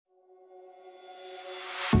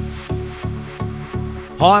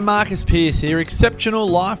Hi, Marcus Pearce here. Exceptional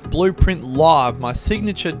Life Blueprint Live, my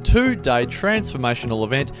signature 2-day transformational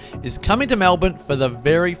event, is coming to Melbourne for the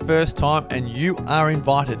very first time, and you are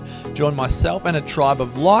invited. Join myself and a tribe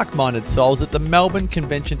of like-minded souls at the Melbourne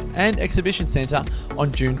Convention and Exhibition Centre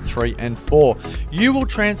on June 3 and 4. You will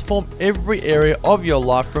transform every area of your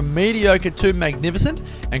life from mediocre to magnificent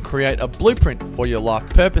and create a blueprint for your life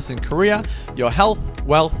purpose and career, your health,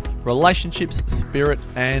 wealth, relationships, spirit,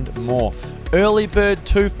 and more. Early bird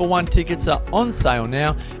 2-for-1 tickets are on sale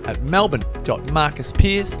now at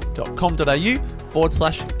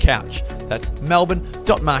melbourne.marcuspearce.com.au/couch. That's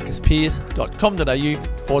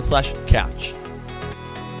melbourne.marcuspearce.com.au/couch.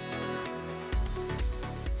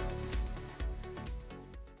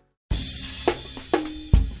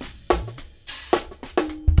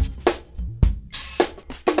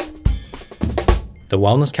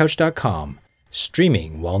 TheWellnessCouch.com,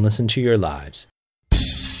 streaming wellness into your lives.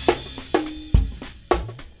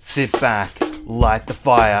 Sit back, light the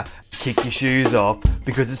fire, kick your shoes off,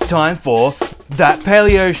 because it's time for That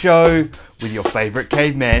Paleo Show with your favourite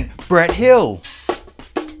caveman, Brett Hill.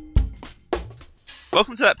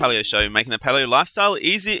 Welcome to That Paleo Show, making the paleo lifestyle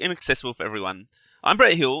easy and accessible for everyone. I'm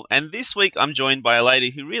Brett Hill, and this week I'm joined by a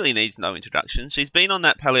lady who really needs no introduction. She's been on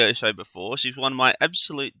That Paleo Show before. She's one of my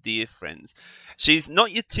absolute dear friends. She's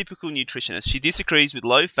not your typical nutritionist. She disagrees with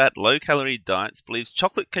low-fat, low-calorie diets, believes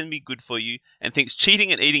chocolate can be good for you, and thinks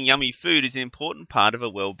cheating at eating yummy food is an important part of a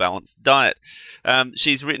well-balanced diet.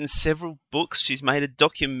 She's written several books. She's made a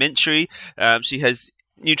documentary. She has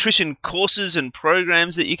nutrition courses and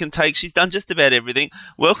programs that you can take. She's done just about everything.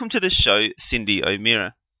 Welcome to the show, Cyndi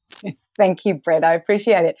O'Meara. Thank you, Brett. I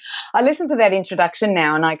appreciate it. I listen to that introduction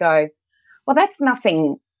now and I go, well, that's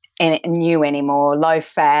nothing new anymore. Low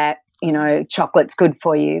fat, chocolate's good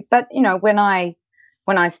for you. But, when I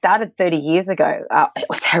started 30 years ago, it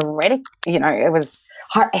was heretic. It was,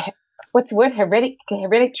 what's the word? Heretic?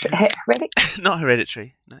 Not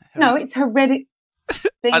hereditary. No, it's heretic.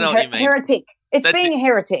 I know what you mean. Heretic. It's That's being it. a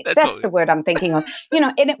heretic. That's the word I'm thinking of.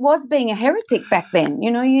 And it was being a heretic back then.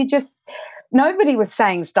 Nobody was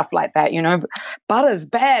saying stuff like that. Butter's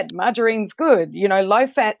bad, margarine's good. Low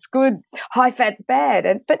fat's good, high fat's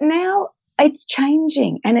bad. But now it's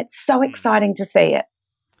changing, and it's so exciting to see it.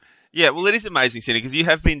 Yeah, well, it is amazing, Cyndi, because you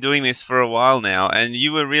have been doing this for a while now, and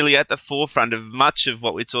you were really at the forefront of much of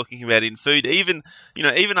what we're talking about in food. Even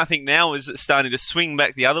I think now is starting to swing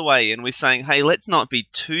back the other way, and we're saying, hey, let's not be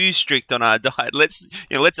too strict on our diet. Let's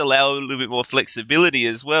allow a little bit more flexibility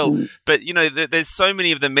as well. But there's so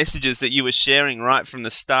many of the messages that you were sharing right from the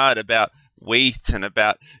start about wheat and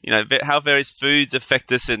about how various foods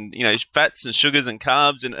affect us, and fats and sugars and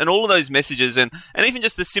carbs and all of those messages, and even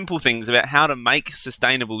just the simple things about how to make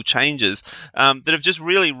sustainable changes that have just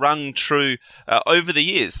really rung true over the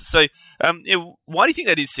years. So why do you think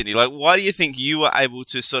that is, Cyndi? Like, why do you think you were able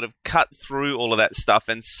to sort of cut through all of that stuff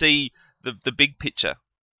and see the big picture?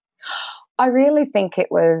 I really think it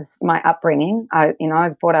was my upbringing. I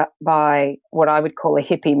was brought up by what I would call a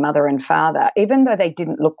hippie mother and father. Even though they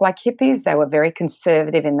didn't look like hippies, they were very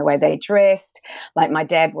conservative in the way they dressed. Like, my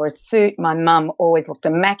dad wore a suit. My mum always looked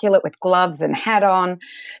immaculate with gloves and hat on.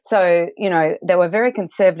 So, they were very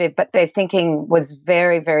conservative, but their thinking was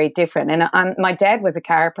very, very different. And my dad was a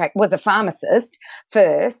pharmacist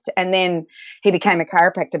first, and then he became a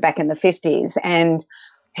chiropractor back in the 50s. And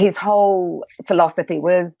his whole philosophy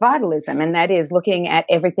was vitalism, and that is looking at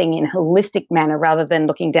everything in a holistic manner rather than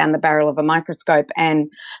looking down the barrel of a microscope and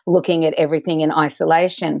looking at everything in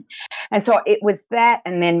isolation. And so it was that,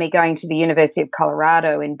 and then me going to the University of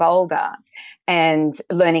Colorado in Boulder and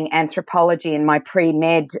learning anthropology in my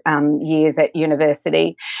pre-med years at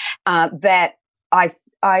university, that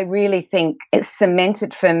I really think it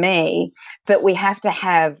cemented for me that we have to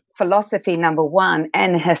have philosophy, number one,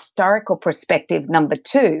 and historical perspective, number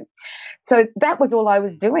two. So that was all I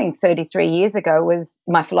was doing 33 years ago, was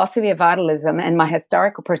my philosophy of vitalism and my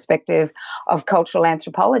historical perspective of cultural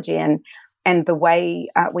anthropology and the way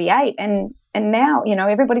we ate. And now,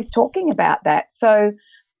 everybody's talking about that. So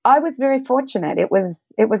I was very fortunate. It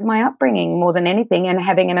was my upbringing more than anything, and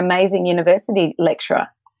having an amazing university lecturer.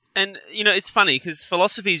 And, it's funny because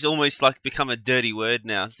philosophy's almost like become a dirty word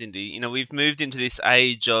now, Cyndi. We've moved into this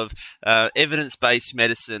age of evidence-based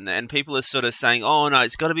medicine, and people are sort of saying, oh, no,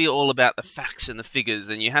 it's got to be all about the facts and the figures,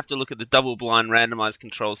 and you have to look at the double-blind randomized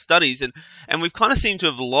control studies. And we've kind of seemed to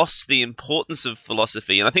have lost the importance of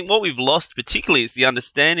philosophy. And I think what we've lost particularly is the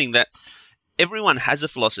understanding that everyone has a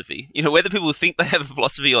philosophy. Whether people think they have a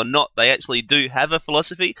philosophy or not, they actually do have a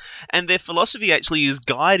philosophy, and their philosophy actually is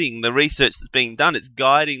guiding the research that's being done. It's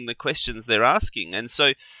guiding the questions they're asking. And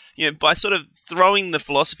so, by sort of throwing the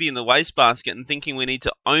philosophy in the wastebasket and thinking we need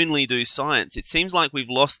to only do science, it seems like we've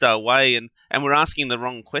lost our way and we're asking the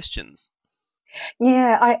wrong questions.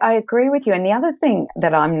 Yeah, I agree with you. And the other thing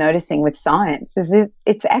that I'm noticing with science is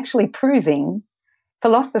it's actually proving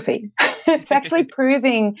philosophy. It's actually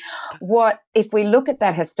proving what, if we look at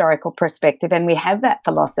that historical perspective and we have that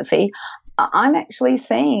philosophy, I'm actually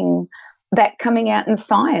seeing that coming out in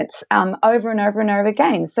science over and over and over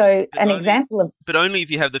again. So But only if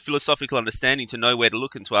you have the philosophical understanding to know where to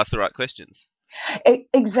look and to ask the right questions.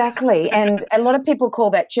 Exactly. And a lot of people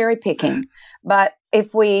call that cherry picking. But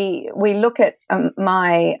if we look at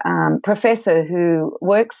my professor who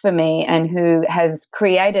works for me and who has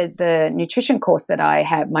created the nutrition course that I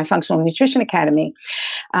have, my Functional Nutrition Academy,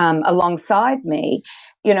 alongside me,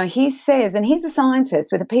 he says, and he's a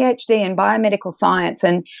scientist with a PhD in biomedical science,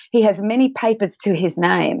 and he has many papers to his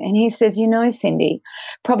name. And he says, Cindy,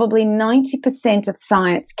 probably 90% of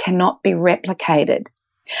science cannot be replicated.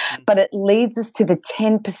 But it leads us to the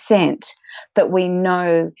 10% that we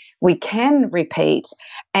know we can repeat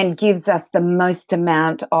and gives us the most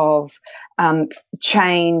amount of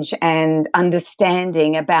change and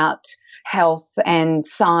understanding about health and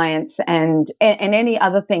science and any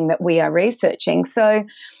other thing that we are researching. So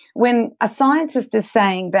when a scientist is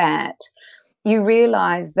saying that, you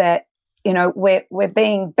realize that we're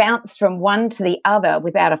being bounced from one to the other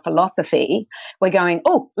without a philosophy. We're going,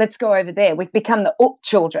 oh, let's go over there. We've become the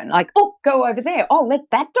children, like, oh, go over there. Oh,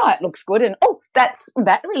 that diet looks good. And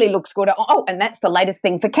that really looks good. Oh, and that's the latest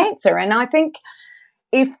thing for cancer. And I think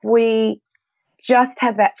if we just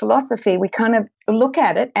have that philosophy, we kind of look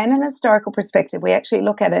at it, and in a historical perspective, we actually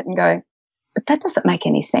look at it and go, but that doesn't make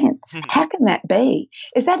any sense. How can that be?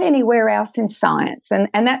 Is that anywhere else in science? And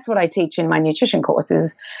that's what I teach in my nutrition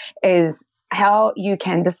courses, is how you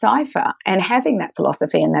can decipher and having that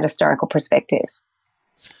philosophy and that historical perspective.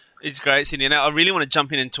 It's great, Cindy. Now, I really want to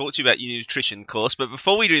jump in and talk to you about your nutrition course, but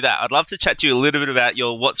before we do that, I'd love to chat to you a little bit about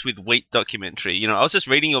your What's with Wheat documentary. I was just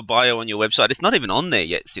reading your bio on your website. It's not even on there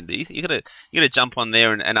yet, Cindy. You got to jump on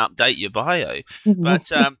there and update your bio.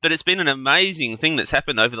 But it's been an amazing thing that's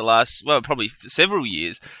happened over the last, probably several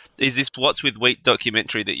years, is this What's with Wheat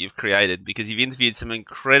documentary that you've created, because you've interviewed some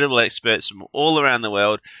incredible experts from all around the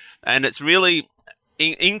world, and it's really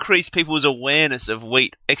increase people's awareness of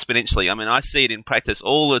wheat exponentially. I mean, I see it in practice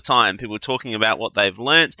all the time, people talking about what they've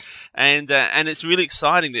learnt, and it's really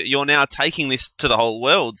exciting that you're now taking this to the whole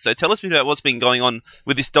world. So tell us a bit about what's been going on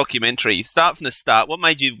with this documentary. Start from the start. What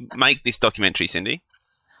made you make this documentary, Cindy?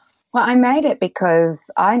 Well, I made it because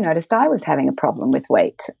I noticed I was having a problem with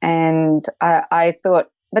wheat, and I thought,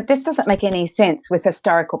 but this doesn't make any sense with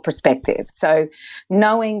historical perspective. So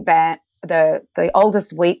knowing that the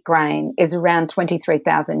oldest wheat grain is around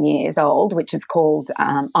 23,000 years old, which is called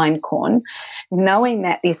einkorn. Knowing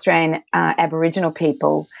that the Australian Aboriginal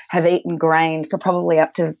people have eaten grain for probably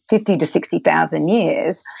up to 50 to 60,000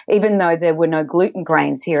 years, even though there were no gluten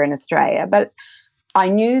grains here in Australia. But I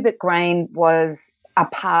knew that grain was a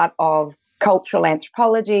part of cultural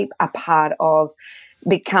anthropology, a part of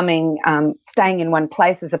becoming staying in one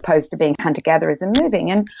place as opposed to being hunter-gatherers and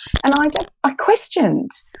moving. And I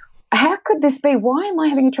questioned, how could this be? Why am I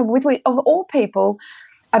having trouble with wheat? Of all people,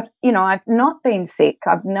 I've not been sick.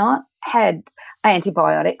 I've not had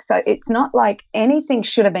antibiotics. So it's not like anything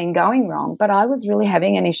should have been going wrong, but I was really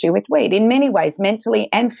having an issue with wheat in many ways, mentally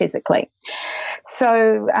and physically.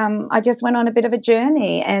 So I just went on a bit of a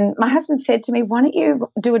journey, and my husband said to me, why don't you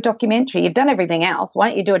do a documentary? You've done everything else. Why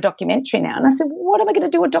don't you do a documentary now? And I said, what am I going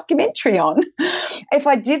to do a documentary on? If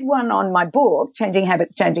I did one on my book, Changing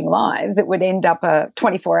Habits, Changing Lives, it would end up a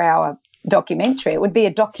 24-hour documentary. It would be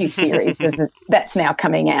a docuseries that's now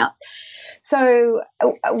coming out. So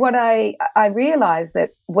what I realized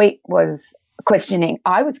that wheat was questioning,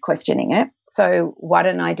 I was questioning it. So why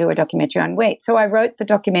don't I do a documentary on wheat? So I wrote the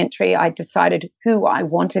documentary. I decided who I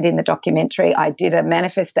wanted in the documentary. I did a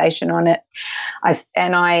manifestation on it.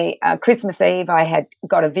 Christmas Eve, I had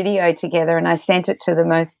got a video together and I sent it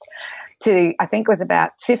to I think it was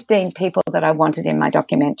about 15 people that I wanted in my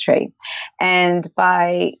documentary. And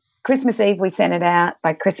by Christmas Eve, we sent it out.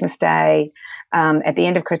 By Christmas Day, at the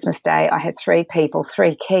end of Christmas Day, I had three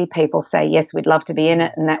key people say, yes, we'd love to be in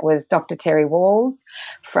it. And that was Dr. Terry Walls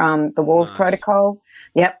from the Walls Protocol.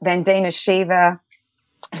 Yep. Vandana Shiva,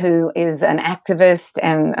 who is an activist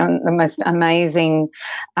and the most amazing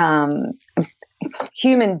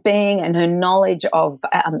human being and her knowledge of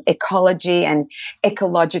ecology and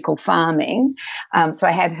ecological farming. So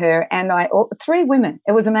I had her and three women.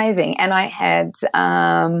 It was amazing. And I had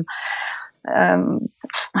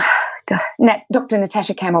Dr.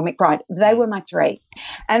 Natasha Campbell-McBride. They were my three.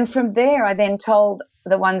 And from there, I then told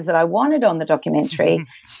the ones that I wanted on the documentary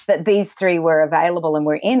that these three were available and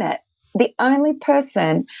were in it. The only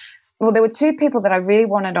person, well, there were two people that I really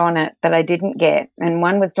wanted on it that I didn't get, and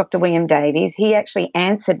one was Dr. William Davies. He actually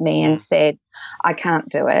answered me and said, I can't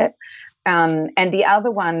do it. And the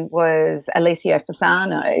other one was Alessio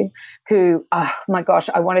Fasano, who, oh my gosh,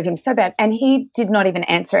 I wanted him so bad. And he did not even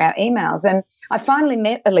answer our emails. And I finally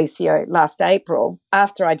met Alessio last April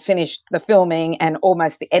after I'd finished the filming and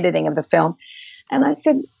almost the editing of the film. And I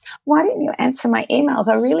said, why didn't you answer my emails?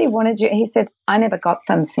 I really wanted you. He said, I never got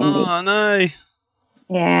them, Cindy. Oh, no.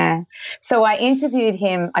 Yeah. So I interviewed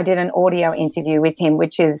him. I did an audio interview with him,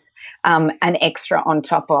 which is an extra on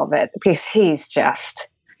top of it, because he's just...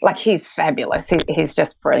 he's fabulous. He's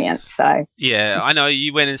just brilliant. So yeah, I know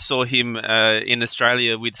you went and saw him in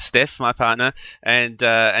Australia with Steph, my partner, and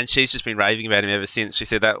she's just been raving about him ever since. She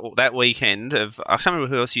said that weekend I can't remember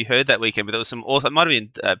who else you heard that weekend, but there was some. It might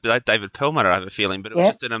have been David Perlmutter, I have a feeling, but it was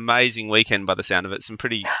just an amazing weekend by the sound of it. Some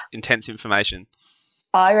pretty intense information.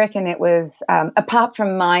 I reckon it was, apart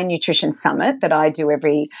from my nutrition summit that I do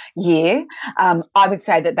every year, I would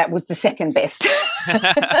say that was the second best.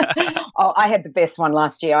 I had the best one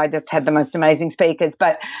last year. I just had the most amazing speakers.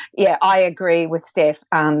 But, yeah, I agree with Steph.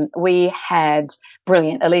 We had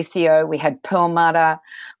brilliant Alessio. We had Perlmutter.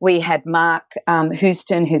 We had Mark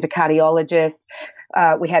Houston, who's a cardiologist.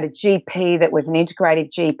 We had a GP that was an integrative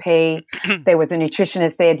GP. There was a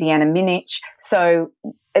nutritionist there, Deanna Minich. So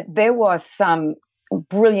there was some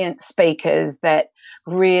brilliant speakers that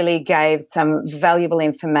really gave some valuable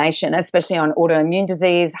information, especially on autoimmune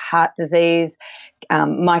disease, heart disease,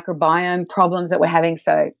 microbiome problems that we're having.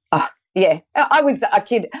 So, I was a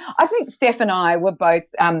kid. I think Steph and I were both,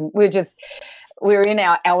 we were in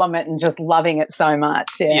our element and just loving it so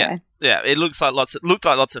much. Yeah. Yeah, it looked like lots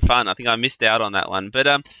of fun. I think I missed out on that one. But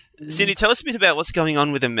Cindy, tell us a bit about what's going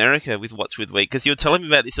on with America with What's With Week, because you were telling me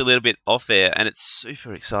about this a little bit off air, and it's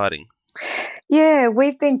super exciting. Yeah,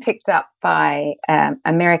 we've been picked up by North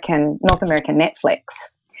American Netflix.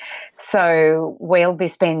 So my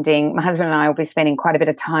husband and I will be spending quite a bit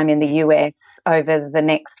of time in the US over the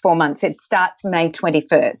next 4 months. It starts May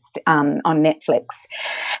 21st on Netflix,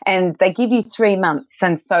 and they give you 3 months.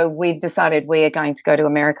 And so we've decided we are going to go to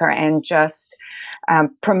America and just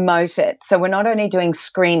promote it. So we're not only doing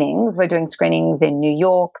screenings, we're doing screenings in New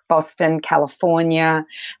York, Boston, California,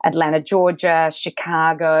 Atlanta, Georgia,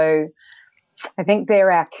 Chicago. I think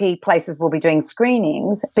they're our key places we'll be doing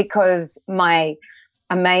screenings, because my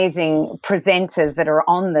amazing presenters that are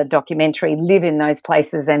on the documentary live in those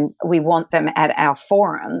places, and we want them at our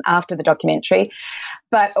forum after the documentary,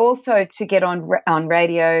 but also to get on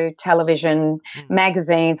radio, television,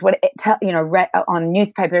 magazines, on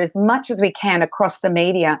newspaper, as much as we can across the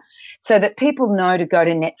media, so that people know to go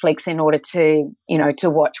to Netflix in order to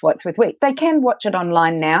watch What's With Week. They can watch it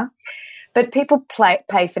online now, but people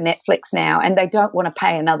pay for Netflix now, and they don't want to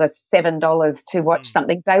pay another $7 to watch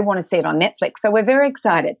something. They want to see it on Netflix. So we're very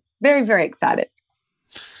excited, very, very excited.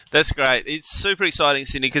 That's great. It's super exciting,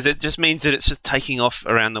 Cindy, because it just means that it's just taking off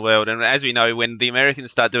around the world. And as we know, when the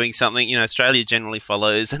Americans start doing something, Australia generally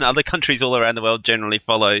follows, and other countries all around the world generally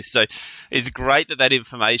follow. So it's great that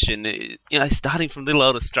information, starting from little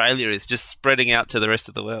old Australia, is just spreading out to the rest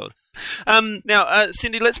of the world. Now,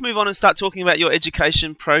 Cindy, let's move on and start talking about your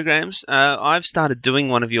education programs. I've started doing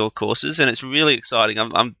one of your courses, and it's really exciting.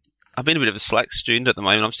 I've been a bit of a slack student at the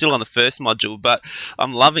moment. I'm still on the first module, but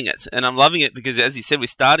I'm loving it. And I'm loving it because, as you said, we're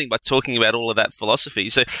starting by talking about all of that philosophy.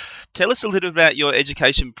 So tell us a little about your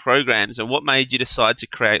education programs and what made you decide to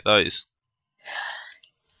create those.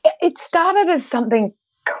 It started as something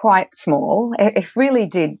quite small. It really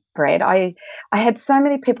did, Brett. I had so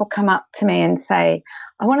many people come up to me and say,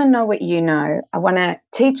 I want to know what you know. I want to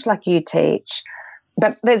teach like you teach.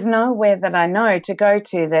 But there's nowhere that I know to go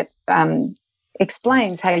to that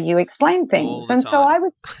explains how you explain things. And so I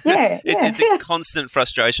was, It's a constant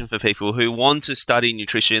frustration for people who want to study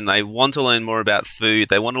nutrition. They want to learn more about food.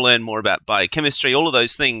 They want to learn more about biochemistry, all of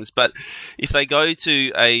those things. But if they go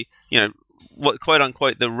to what quote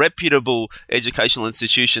unquote the reputable educational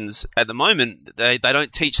institutions at the moment, they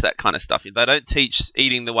don't teach that kind of stuff. They don't teach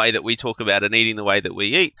eating the way that we talk about and eating the way that we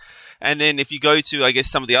eat. And then if you go to, I guess,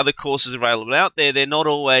 some of the other courses available out there, they're not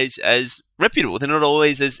always as reputable. They're not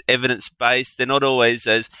always as evidence-based. They're not always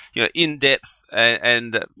as, in-depth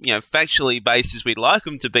and factually based as we'd like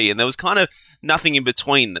them to be. And there was kind of nothing in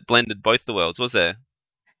between that blended both the worlds, was there?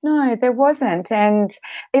 No, there wasn't. And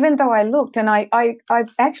even though I looked, and I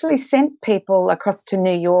actually sent people across to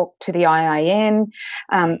New York to the IIN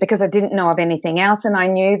because I didn't know of anything else. And I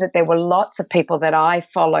knew that there were lots of people that I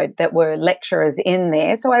followed that were lecturers in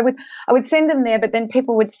there. So I would send them there, but then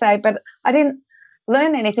people would say, but I didn't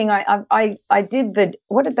learn anything. I did the,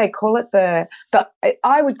 what did they call it?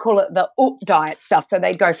 I would call it the UP diet stuff. So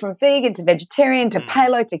they'd go from vegan to vegetarian to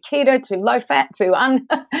paleo to keto to low fat to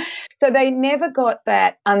so they never got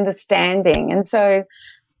that understanding. And so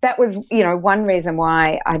that was, one reason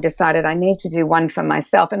why I decided I need to do one for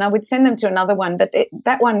myself. And I would send them to another one, but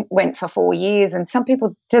that one went for 4 years. And some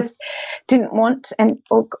people just didn't want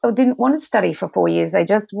or didn't want to study for 4 years. They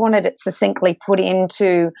just wanted it succinctly put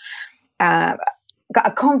into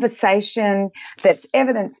a conversation that's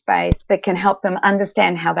evidence-based that can help them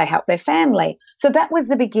understand how they help their family. So that was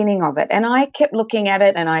the beginning of it. And I kept looking at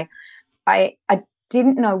it, and I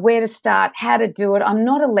didn't know where to start, how to do it. I'm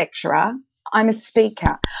not a lecturer. I'm a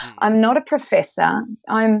speaker. I'm not a professor.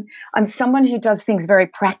 I'm someone who does things very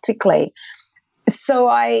practically. So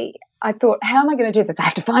I thought, how am I going to do this? I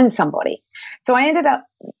have to find somebody. So I ended up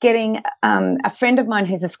getting a friend of mine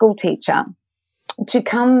who's a school teacher to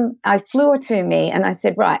come. I flew her to me and I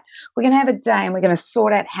said, right, we're going to have a day and we're going to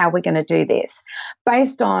sort out how we're going to do this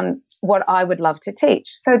based on what I would love to teach.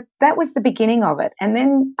 So that was the beginning of it. And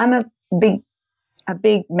then I'm a big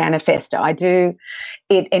manifester. I do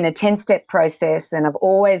it in a 10-step process, and I've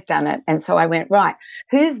always done it. And so I went, right,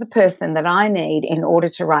 who's the person that I need in order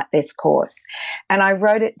to write this course? And I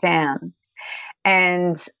wrote it down.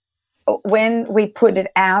 And when we put it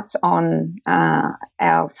out on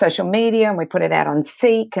our social media, and we put it out on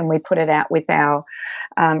Seek, and we put it out with our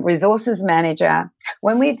resources manager,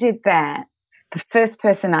 when we did that, the first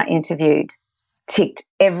person I interviewed ticked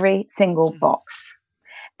every single box.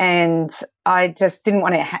 And I just didn't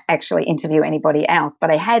want to actually interview anybody else, but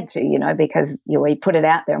I had to, because we put it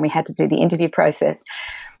out there and we had to do the interview process.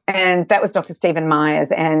 And that was Dr. Stephen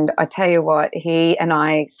Myers. And I tell you what, he and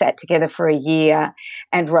I sat together for a year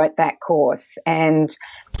and wrote that course. And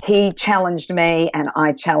he challenged me and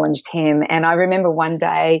I challenged him. And I remember one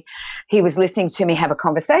day he was listening to me have a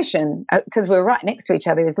conversation because we were right next to each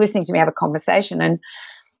other. He was listening to me have a conversation. And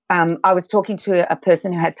I was talking to a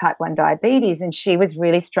person who had type 1 diabetes, and she was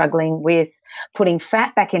really struggling with putting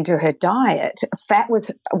fat back into her diet. Fat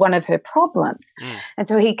was one of her problems. And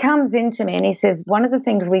so he comes into me and he says, one of the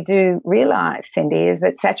things we do realize, Cindy, is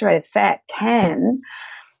that saturated fat can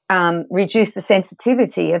reduce the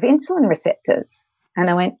sensitivity of insulin receptors. And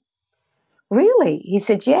I went, really? He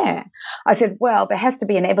said, yeah. I said, well, there has to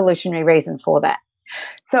be an evolutionary reason for that.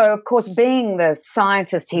 So, of course, being the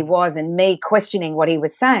scientist he was and me questioning what he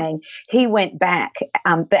was saying, he went back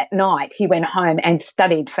that night. He went home and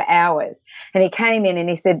studied for hours. And he came in and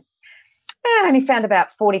he said, and he found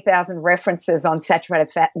about 40,000 references on saturated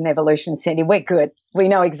fat and evolution, Cindy. We're good. We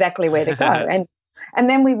know exactly where to go. And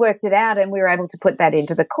then we worked it out and we were able to put that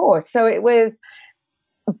into the course. So it was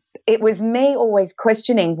me always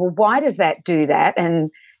questioning, well, why does that do that?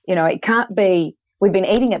 And, it can't be. We've been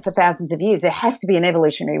eating it for thousands of years. There has to be an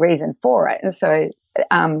evolutionary reason for it. And so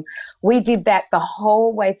we did that the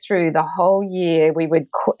whole way through, the whole year.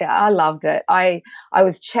 I loved it. I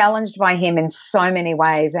was challenged by him in so many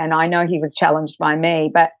ways, and I know he was challenged by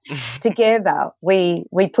me. But together, we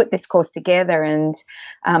put this course together, and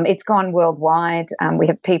it's gone worldwide. We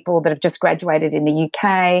have people that have just graduated in the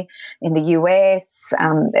UK, in the US,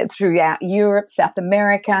 throughout Europe, South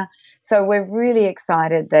America. So we're really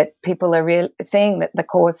excited that people are seeing that the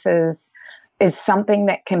course is something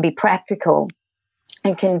that can be practical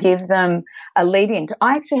and can give them a lead into.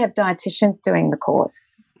 I actually have dietitians doing the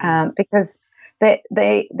course because they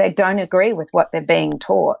don't agree with what they're being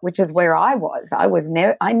taught, which is where I was.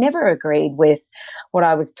 I never agreed with what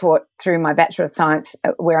I was taught through my Bachelor of Science,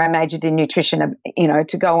 where I majored in nutrition,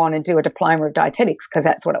 to go on and do a diploma of dietetics, because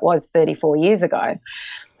that's what it was 34 years ago.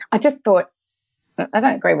 I just thought, I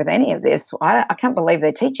don't agree with any of this. I can't believe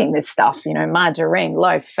they're teaching this stuff, margarine,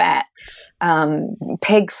 low fat,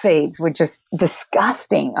 peg feeds were just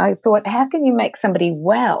disgusting. I thought, how can you make somebody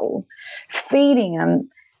well feeding them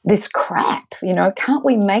this crap? Can't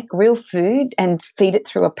we make real food and feed it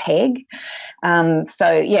through a peg?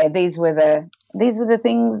 So yeah, these were the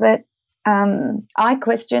things that I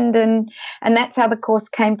questioned, and that's how the course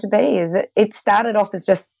came to be. Is it started off as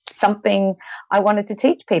just something I wanted to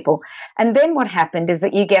teach people, and then what happened is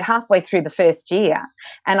that you get halfway through the first year,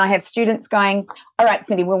 and I have students going, "All right,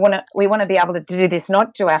 Cindy, we want to be able to do this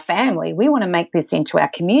not to our family. We want to make this into our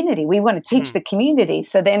community. We want to teach the community."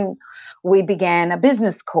 So then we began a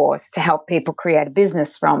business course to help people create a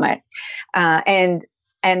business from it,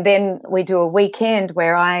 and then we do a weekend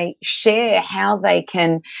where I share how they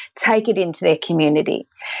can take it into their community.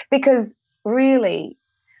 Because really,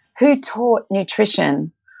 who taught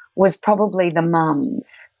nutrition was probably the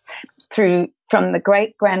mums. From the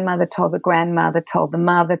great-grandmother told the grandmother, told the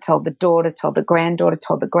mother, told the daughter, told the granddaughter,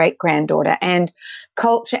 told the great-granddaughter, and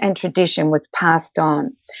culture and tradition was passed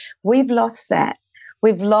on. We've lost that.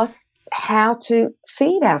 We've lost how to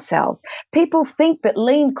feed ourselves. People think that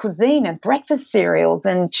lean cuisine and breakfast cereals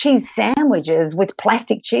and cheese sandwiches with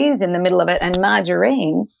plastic cheese in the middle of it and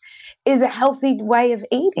margarine is a healthy way of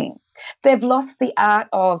eating. They've lost the art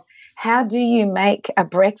of how do you make a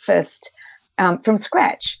breakfast from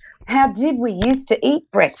scratch? How did we used to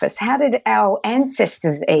eat breakfast? How did our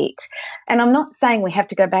ancestors eat? And I'm not saying we have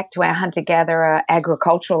to go back to our hunter-gatherer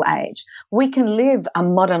agricultural age. We can live a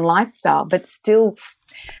modern lifestyle but still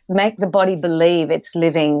make the body believe it's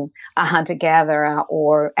living a hunter-gatherer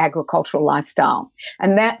or agricultural lifestyle.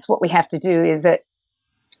 And that's what we have to do. Is that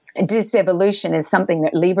disevolution is something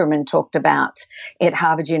that Lieberman talked about at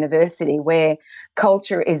Harvard University, where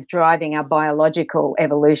culture is driving our biological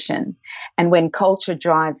evolution. And when culture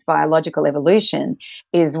drives biological evolution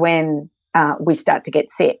is when we start to get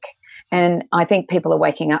sick. And I think people are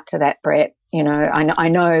waking up to that, Brett. You know, I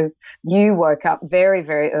know you woke up very,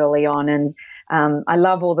 very early on, and I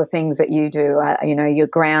love all the things that you do. You know, your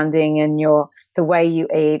grounding and the way you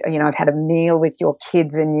eat. You know, I've had a meal with your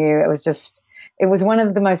kids and you. It was one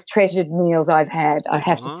of the most treasured meals I've had. I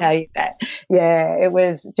have to tell you that. Yeah, it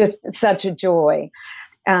was just such a joy.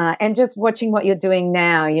 And just watching what you're doing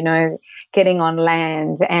now, you know, getting on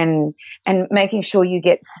land and making sure you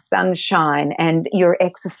get sunshine, and your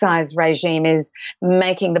exercise regime is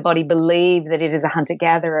making the body believe that it is a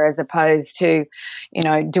hunter-gatherer as opposed to, you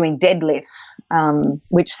know, doing deadlifts,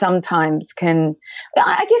 which sometimes can –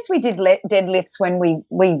 I guess we did deadlifts when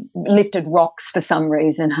we lifted rocks for some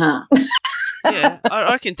reason, huh? Yeah,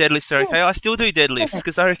 I reckon deadlifts are okay. I still do deadlifts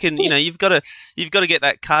because I reckon, you know, you've got to get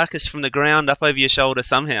that carcass from the ground up over your shoulder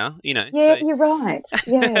somehow, you know. Yeah, so. You're right.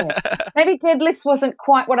 Yeah, maybe deadlifts wasn't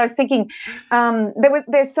quite what I was thinking.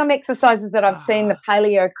 There's some exercises that I've seen the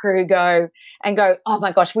paleo crew go, oh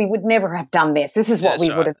my gosh, we would never have done this. This is what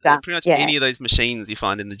we would have done. Pretty much any of those machines you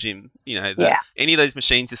find in the gym, you know, any of those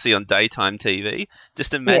machines you see on daytime TV.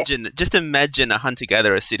 Just imagine a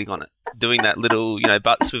hunter-gatherer sitting on it, doing that little, you know,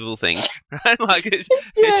 butt swivel thing. Right? Like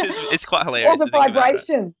it's quite hilarious. All the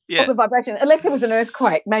vibration. All the vibration. Unless it was an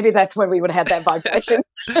earthquake, maybe that's when we would have that vibration.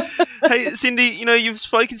 Hey, Cindy, you know, you've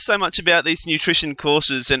spoken so much about these nutrition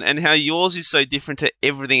courses and how yours is so different to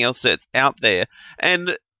everything else that's out there.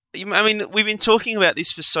 And I mean, we've been talking about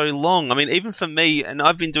this for so long. I mean, even for me, and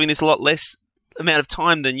I've been doing this a lot less amount of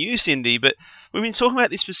time than you, Cindy, but we've been talking about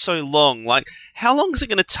this for so long. Like, how long is it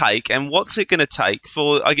going to take, and what's it going to take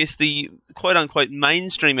for, I guess, the quote-unquote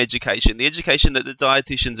mainstream education, the education that the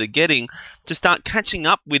dietitians are getting, to start catching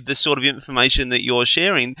up with the sort of information that you're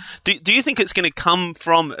sharing? Do you think it's going to come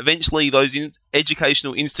from eventually those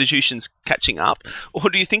educational institutions catching up, or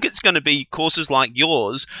do you think it's going to be courses like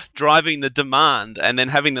yours driving the demand and then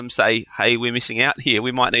having them say, hey, we're missing out here,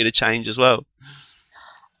 we might need a change as well?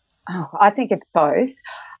 Oh, I think it's both.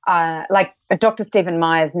 Like Dr. Stephen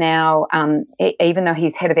Myers now, even though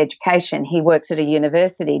he's head of education, he works at a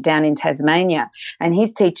university down in Tasmania, and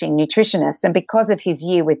he's teaching nutritionists. And because of his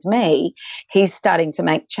year with me, he's starting to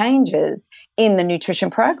make changes in the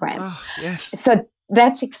nutrition program. Oh, yes. So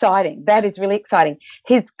that's exciting. That is really exciting.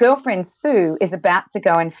 His girlfriend, Sue, is about to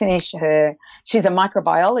go and finish she's a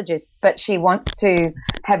microbiologist, but she wants to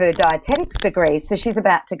have her dietetics degree. So she's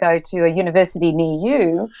about to go to a university near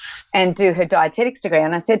you and do her dietetics degree.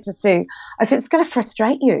 And I said to Sue, it's going to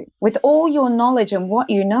frustrate you. With all your knowledge and what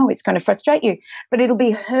you know, it's going to frustrate you. But it'll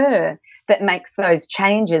be her that makes those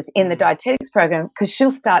changes in the dietetics program, because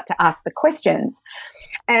she'll start to ask the questions.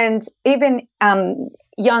 And even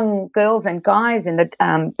young girls and guys in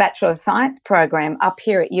the Bachelor of Science program up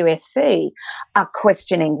here at USC are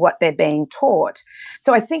questioning what they're being taught.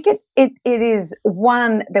 So I think it is,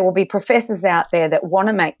 one, there will be professors out there that want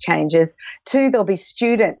to make changes. Two, there'll be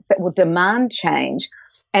students that will demand change.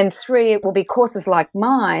 And three, it will be courses like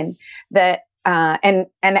mine that and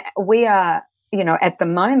we are, you know, at the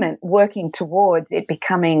moment working towards it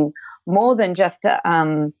becoming more than just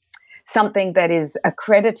something that is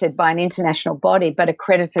accredited by an international body, but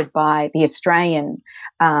accredited by the Australian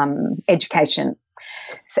education.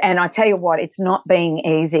 And I tell you what, it's not being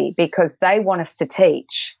easy because they want us to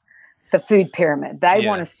teach the food pyramid. They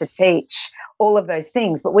want us to teach all of those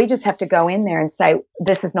things, but we just have to go in there and say,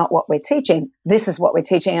 this is not what we're teaching. This is what we're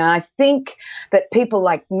teaching. And I think that people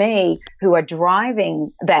like me who are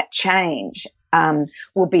driving that change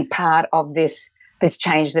will be part of this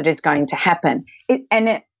change that is going to happen.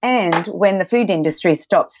 And when the food industry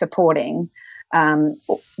stops supporting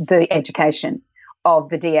the education of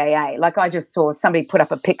the DAA. Like I just saw somebody put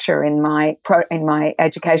up a picture in my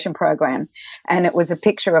education program, and it was a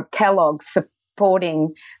picture of Kellogg's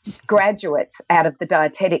supporting graduates out of the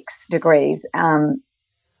dietetics degrees, and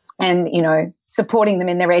supporting them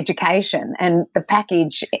in their education. And the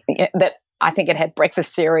package that I think it had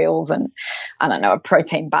breakfast cereals and I don't know, a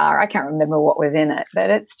protein bar. I can't remember what was in it,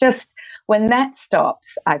 but it's just when that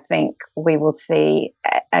stops, I think we will see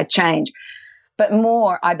a change. But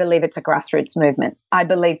more, I believe it's a grassroots movement. I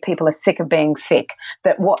believe people are sick of being sick,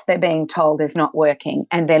 that what they're being told is not working,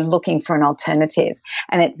 and they're looking for an alternative.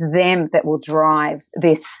 And it's them that will drive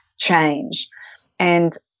this change.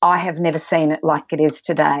 And I have never seen it like it is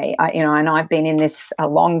today. And I've been in this a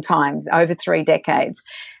long time, over 3 decades,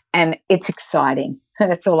 and it's exciting.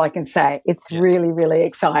 That's all I can say. It's really, really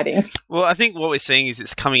exciting. Well, I think what we're seeing is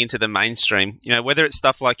it's coming into the mainstream. Whether it's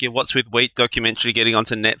stuff like your What's With Wheat documentary getting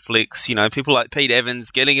onto Netflix, people like Pete Evans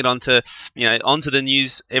getting it onto the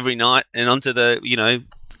news every night and onto the,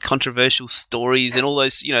 controversial stories and all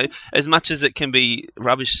those, as much as it can be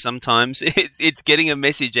rubbish sometimes, it's getting a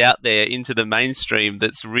message out there into the mainstream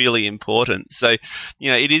that's really important. So,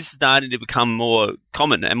 it is starting to become more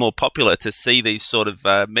common and more popular to see these sort of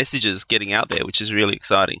messages getting out there, which is really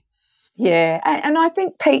exciting. Yeah, and I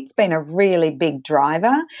think Pete's been a really big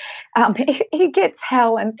driver. He gets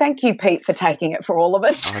hell, and thank you, Pete, for taking it for all of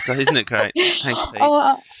us. Oh, isn't it great? Thanks, Pete.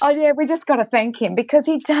 Yeah, we just got to thank him because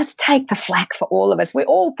he does take the flack for all of us. We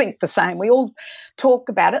all think the same. We all talk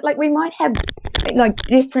about it. Like we might have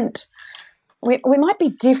different. We might be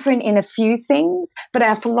different in a few things, but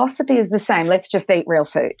our philosophy is the same. Let's just eat real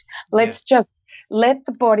food. Let's just let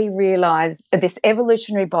the body realize, this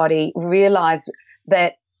evolutionary body realize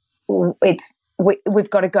that we've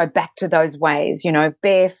got to go back to those ways,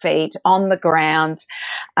 bare feet, on the ground,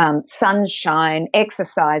 sunshine,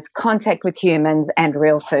 exercise, contact with humans, and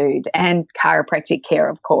real food, and chiropractic care,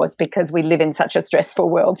 of course, because we live in such a stressful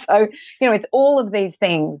world. So, it's all of these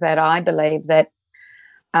things that I believe that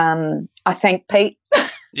I thank Pete.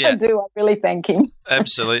 Yeah. I do. I really thank him.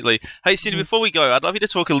 Absolutely. Hey, Cindy, before we go, I'd love you to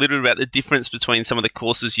talk a little bit about the difference between some of the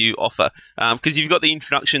courses you offer. Because you've got the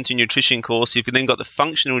Introduction to Nutrition course, you've then got the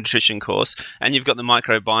Functional Nutrition course, and you've got the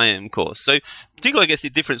Microbiome course. So, particularly, I guess,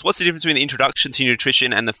 what's the difference between the Introduction to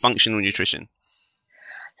Nutrition and the Functional Nutrition?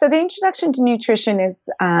 So, the Introduction to Nutrition is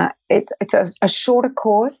it's a shorter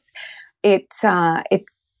course. That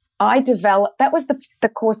was the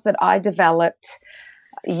course that I developed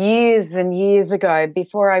years and years ago,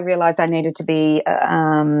 before I realized I needed to be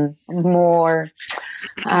more,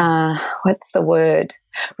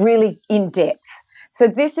 really in depth. So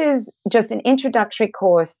this is just an introductory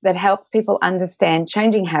course that helps people understand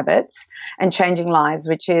changing habits and changing lives,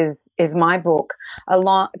 which is my book.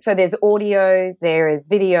 So there's audio, there is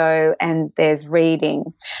video, and there's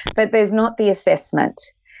reading, but there's not the assessment.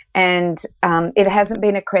 And it hasn't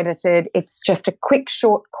been accredited. It's just a quick,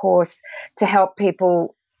 short course to help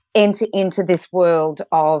people enter into this world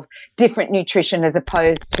of different nutrition as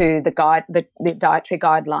opposed to the dietary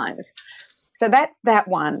guidelines. So that's that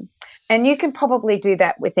one. And you can probably do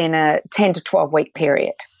that within a 10 to 12-week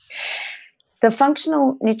period. The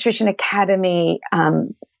Functional Nutrition Academy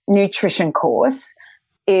nutrition course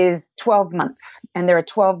is 12 months, and there are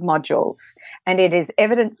 12 modules, and it is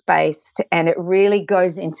evidence-based, and it really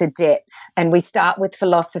goes into depth. And we start with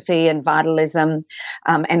philosophy and vitalism,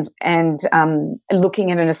 and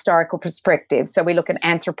looking at an historical perspective. So we look at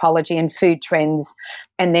anthropology and food trends,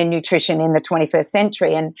 and then nutrition in the 21st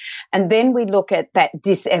century, and then we look at that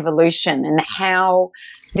disevolution and how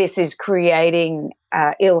this is creating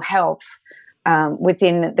ill health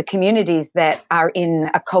within the communities that are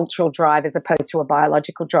in a cultural drive as opposed to a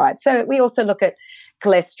biological drive. So we also look at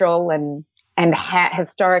cholesterol and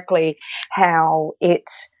historically how it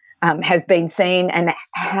has been seen and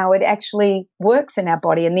how it actually works in our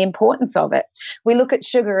body and the importance of it. We look at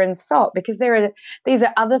sugar and salt because these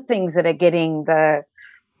are other things that are getting a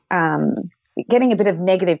bit of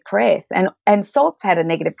negative press, and salt's had a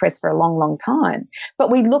negative press for a long, long time.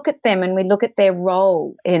 But we look at them and we look at their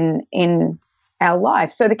role in our life.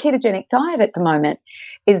 So the ketogenic diet at the moment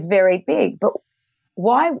is very big, but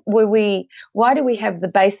why do we have the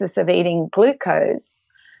basis of eating glucose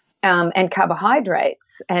and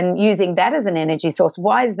carbohydrates and using that as an energy source?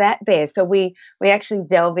 Why is that there? So we actually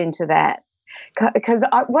delve into that. Because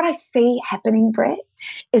what I see happening, Brett,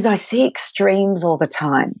 is I see extremes all the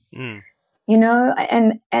time, you know,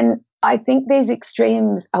 and I think these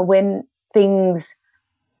extremes are when things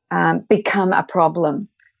become a problem.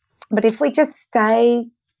 But if we just stay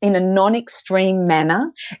in a non-extreme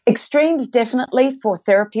manner, extremes definitely for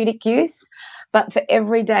therapeutic use, but for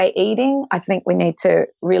everyday eating, I think we need to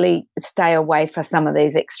really stay away from some of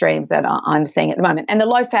these extremes that I'm seeing at the moment. And the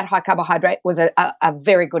low-fat, high-carbohydrate was a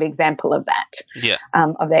very good example of that,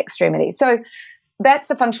 of the extremity. So that's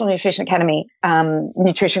the Functional Nutrition Academy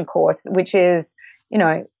nutrition course, which is, you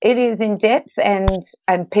know, it is in depth and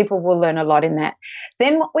people will learn a lot in that.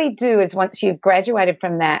 Then what we do is once you've graduated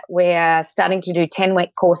from that, we're starting to do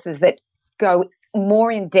 10-week courses that go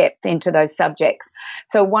more in depth into those subjects.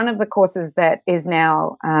 So one of the courses that is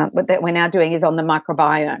now that we're now doing is on the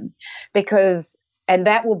microbiome, and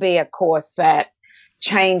that will be a course that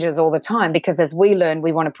changes all the time because as we learn,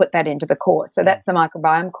 we want to put that into the course. So that's the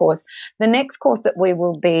microbiome course. The next course that we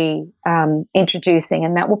will be introducing,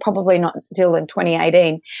 and that will probably not still in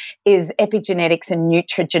 2018, is epigenetics and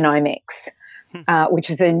nutrigenomics, which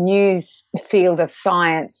is a new field of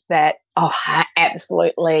science that I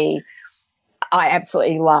absolutely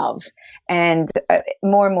love. And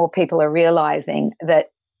more and more people are realizing that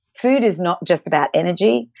food is not just about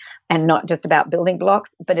energy and not just about building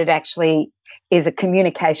blocks, but it actually is a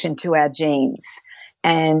communication to our genes.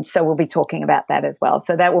 And so we'll be talking about that as well.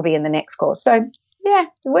 So that will be in the next course. So, yeah,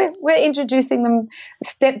 we're introducing them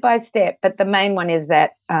step by step, but the main one is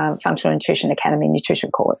that Functional Nutrition Academy nutrition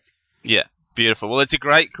course. Yeah. Beautiful. Well, it's a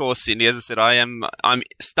great course, Cindy. As I said, I'm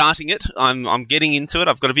starting it. I'm getting into it.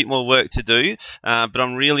 I've got a bit more work to do, but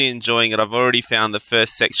I'm really enjoying it. I've already found the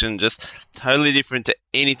first section just totally different to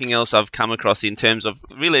anything else I've come across in terms of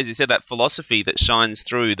really, as you said, that philosophy that shines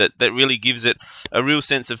through, that really gives it a real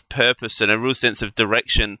sense of purpose and a real sense of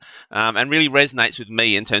direction, and really resonates with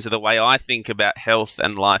me in terms of the way I think about health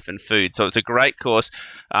and life and food. So it's a great course.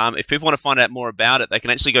 If people want to find out more about it, they can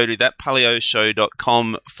actually go to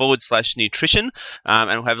thatpaleoshow.com/nutrition. And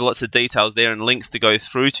we'll have lots of details there and links to go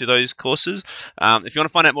through to those courses. If you want to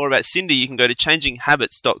find out more about Cindy, you can go to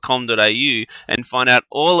changinghabits.com.au and find out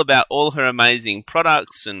all about all her amazing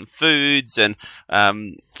products and foods and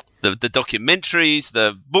the documentaries,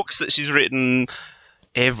 the books that she's written,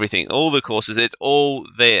 everything, all the courses, it's all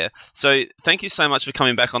there. So thank you so much for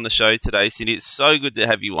coming back on the show today, Cindy. It's so good to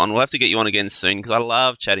have you on. We'll have to get you on again soon because I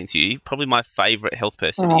love chatting to you. Probably my favourite health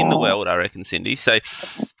person in the world, I reckon, Cindy. So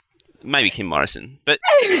maybe Kim Morrison, but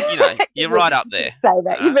you know, you're right up there.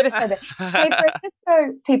 You better say that. Hey, just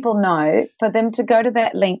so people know, for them to go to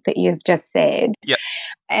that link that you've just said,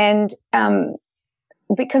 and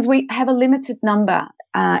because we have a limited number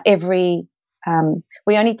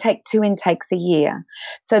we only take 2 intakes a year.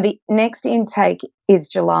 So the next intake is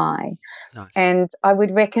July. Nice. And I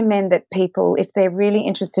would recommend that people, if they're really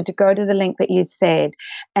interested, to go to the link that you've said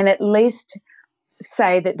and at least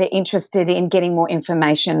say that they're interested in getting more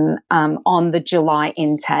information on the July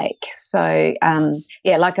intake. So,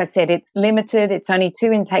 like I said, it's limited. It's only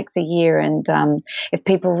 2 intakes a year. And if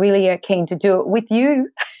people really are keen to do it with you,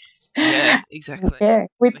 yeah, exactly. Yeah,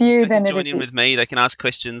 with you, then join in with me. They can ask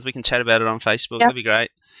questions. We can chat about it on Facebook. That'd be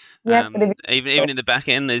great. Yeah, even in the back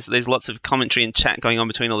end, there's lots of commentary and chat going on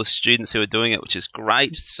between all the students who are doing it, which is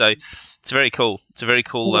great. So it's very cool. It's a very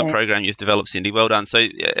cool program you've developed, Cindy. Well done. So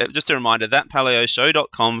just a reminder,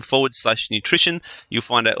 thatpaleoshow.com/nutrition. You'll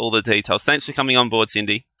find out all the details. Thanks for coming on board,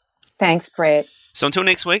 Cindy. Thanks, Brett. So until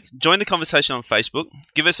next week, join the conversation on Facebook,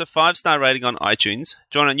 give us a 5-star rating on iTunes,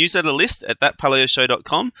 join our newsletter list at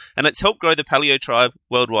thatpaleoshow.com, and let's help grow the paleo tribe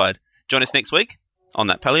worldwide. Join us next week on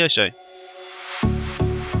That Paleo Show.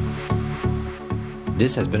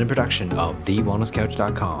 This has been a production of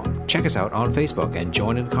TheWellnessCouch.com. Check us out on Facebook and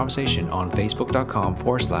join in the conversation on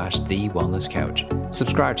Facebook.com/TheWellnessCouch.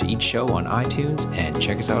 Subscribe to each show on iTunes and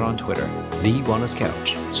check us out on Twitter. The Wellness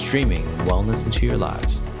Couch, streaming wellness into your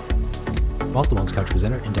lives. Whilst the Wellness Couch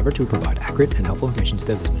presenter endeavor to provide accurate and helpful information to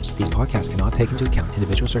their listeners, these podcasts cannot take into account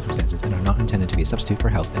individual circumstances and are not intended to be a substitute for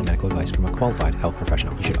health and medical advice from a qualified health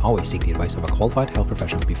professional. You should always seek the advice of a qualified health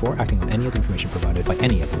professional before acting on any of the information provided by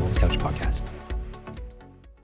any of the Wellness Couch podcasts.